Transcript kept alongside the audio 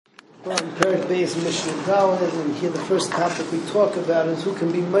Well, in Perek Beis Mishnah Daled, and here the first topic we talk about is who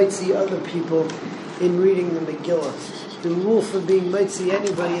can be mitzi other people in reading the Megillah. The rule for being mitzi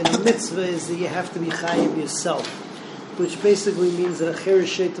anybody in the mitzvah is that you have to be chayiv yourself, which basically means that a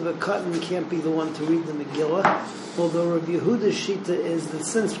chereshet of a katan can't be the one to read the Megillah. Although Rabbi Yehuda's shita is that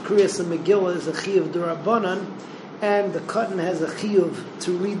since Kriyas a Megillah is a chiyuv d'Rabbanan, and the katan has a chiyuv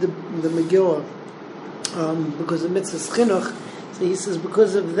to read the Megillah because the mitzvah is chinuch. So he says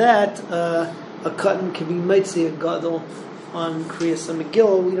because of that, a katan can be mitzi a gadol on Kriyas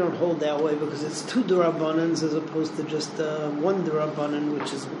Megillah. We don't hold that way because it's two d'Rabbanans as opposed to just one d'Rabbanan,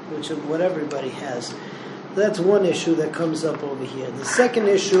 which is what everybody has. That's one issue that comes up over here. The second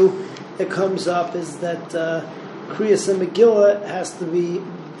issue that comes up is that Kriyas Megillah has to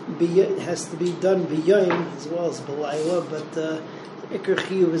be done b'yom as well as b'layla, but Iker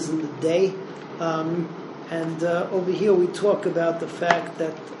Chiyuv is in the day. And over here we talk about the fact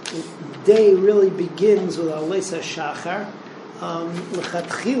that the day really begins with Aleis HaShachar.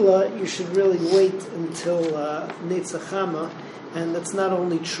 L'chatchila, you should really wait until Netzachama, and that's not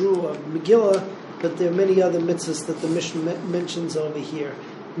only true of Megillah, but there are many other mitzvahs that the Mishnah mentions over here.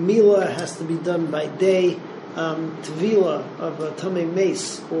 Mila has to be done by day. Tvila of a Tamei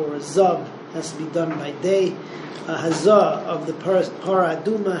Mace or a Zav has to be done by day. Hazah of the Para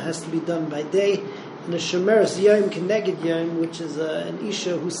Aduma has to be done by day. And a Shemeres Yom Keneged Yom, which is an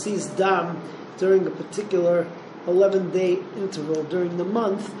Isha who sees Dam during a particular 11-day interval during the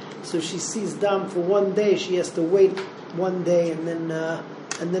month. So she sees Dam for one day, she has to wait one day and then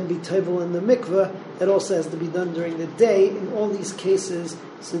be tovel in the mikveh. That also has to be done during the day. In all these cases,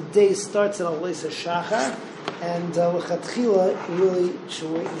 so the day starts at Aleis HaShachar, and l'chatchila really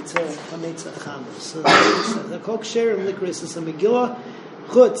should wait until Hanetzachama. So the Kol Ksherim Likris is a Megillah,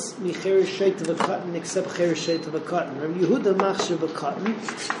 Chutz michereshet of a katan, except chereshet of a katan. Rabbi Yehuda machshav a katan.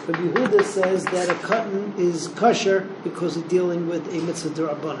 Rabbi Yehuda says that a katan is kosher because it's dealing with a mitzvah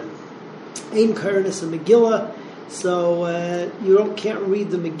d'Rabbanan. Ein karenis a Megillah, so you can't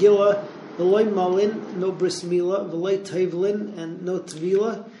read the Megillah. V'loy malin, no bris milah, v'loy tevlin, and no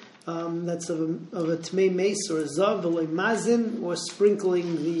tvila. That's of a Tmei Mace or a Zav, v'loy mazin, or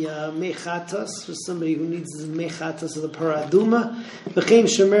sprinkling the mechatas for somebody who needs the mechatas of the paraduma. V'chein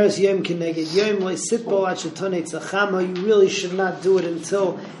shemeres yom keneged yom, loy sitbol ad shetonei tzachama. You really should not do it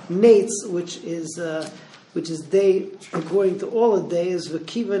until Nates, which is day, according to all the days.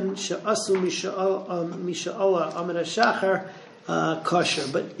 V'kivan she'asu misha'ala amid hashachar kosher.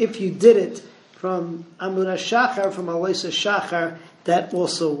 But if you did it from amid hashachar, from Aleis HaShachar, that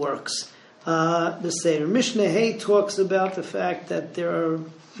also works. The Seder Mishnah Hay talks about the fact that there are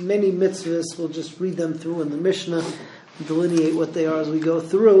many mitzvahs. We'll just read them through in the Mishnah, delineate what they are as we go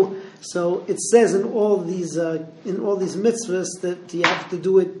through. So it says in all these mitzvahs that you have to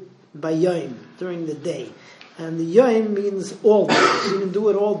do it by yom, during the day. And the yom means all day. You can do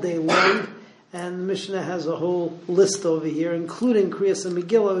it all day long. And Mishnah has a whole list over here, including Kriyas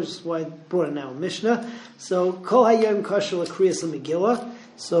Megillah, which is why I brought it now Mishnah. So, Kol Hayom Kosher Kriyas Megillah.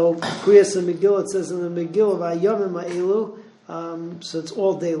 So, Kriyas Megillah, it says in the Megillah, Vayomim Ha'elu, so it's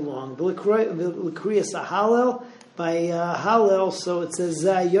all day long. Kriyas Hallel, by Hallel, so it says,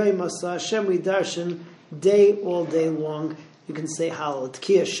 Zayom Asa Hashem, we darshan, day, all day long. You can say Hallel.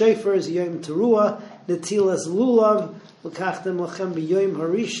 Tkiyah Shofar is Yom Teruah, Netilas Lulav, L'kachtem Lachem B'Yom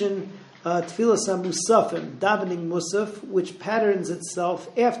Harishin, Tfilas HaMusafim, davening Musaf, which patterns itself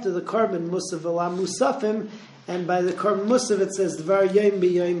after the carbon Musaf Elam Musafim, and by the carbon Musaf it says Dvar Yom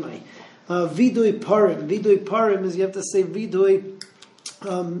B'Yomai. Vidui Parim is you have to say Vidui,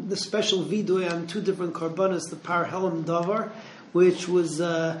 the special Vidui on two different carbonas, the Par Helam Davar, which was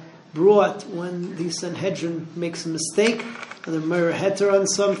brought when the Sanhedrin makes a mistake, the Meir Heter on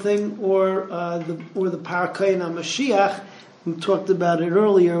something, or the Par Kain on Mashiach. We talked about it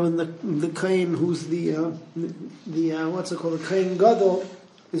earlier when the Kain, who's the what's it called, the Kain Gadol,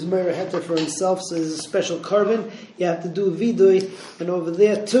 is Meir Heter for himself, so there's a special carbon. You have to do Vidui, and over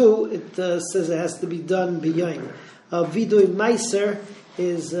there too, it says it has to be done b'yom. Vidui Meiser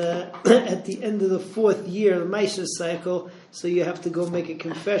is at the end of the 4th year, the Meiser cycle, so you have to go make a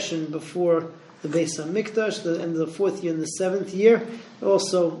confession before the Beis HaMikdash, the end of the 4th year and the 7th year.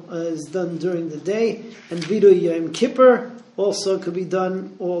 Also is done during the day. And Vidui Yom Kippur also could be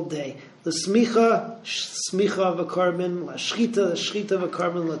done all day. The smicha of a carbon, la shchita, the shchita of a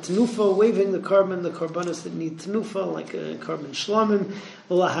carbon, la tenufa, waving the carbonas that need tenufa, like a carbon shlamim,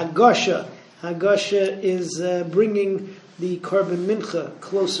 la hagasha. Hagasha is bringing the carbon mincha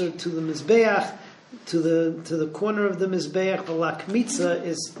closer to the mizbeach. to the corner of the mizbeach. The lakmitza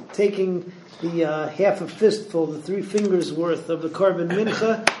is taking the half a fistful, the 3 fingers worth of the carbon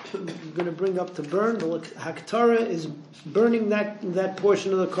mincha. You're going to bring up to burn. The haktara is burning that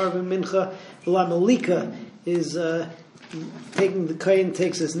portion of the carbon mincha. The lamalika is taking the kain,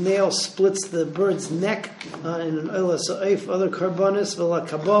 takes his nail, splits the bird's neck in an oila sa'if, other karbanis, v'la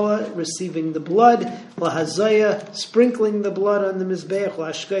kabbalah, receiving the blood, la hazaya, sprinkling the blood on the mizbeach,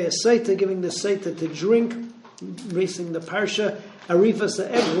 la ashkaya saita, giving the saita to drink, racing the parsha, arifa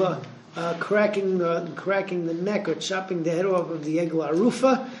sa'egla, cracking the neck or chopping the head off of the egla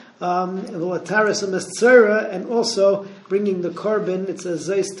arufa, and also bringing the carbon. It's a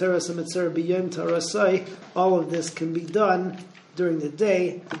zeis teras mitzvah b'yom tarasai. All of this can be done during the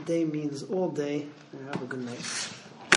day. The day means all day. Have a good night.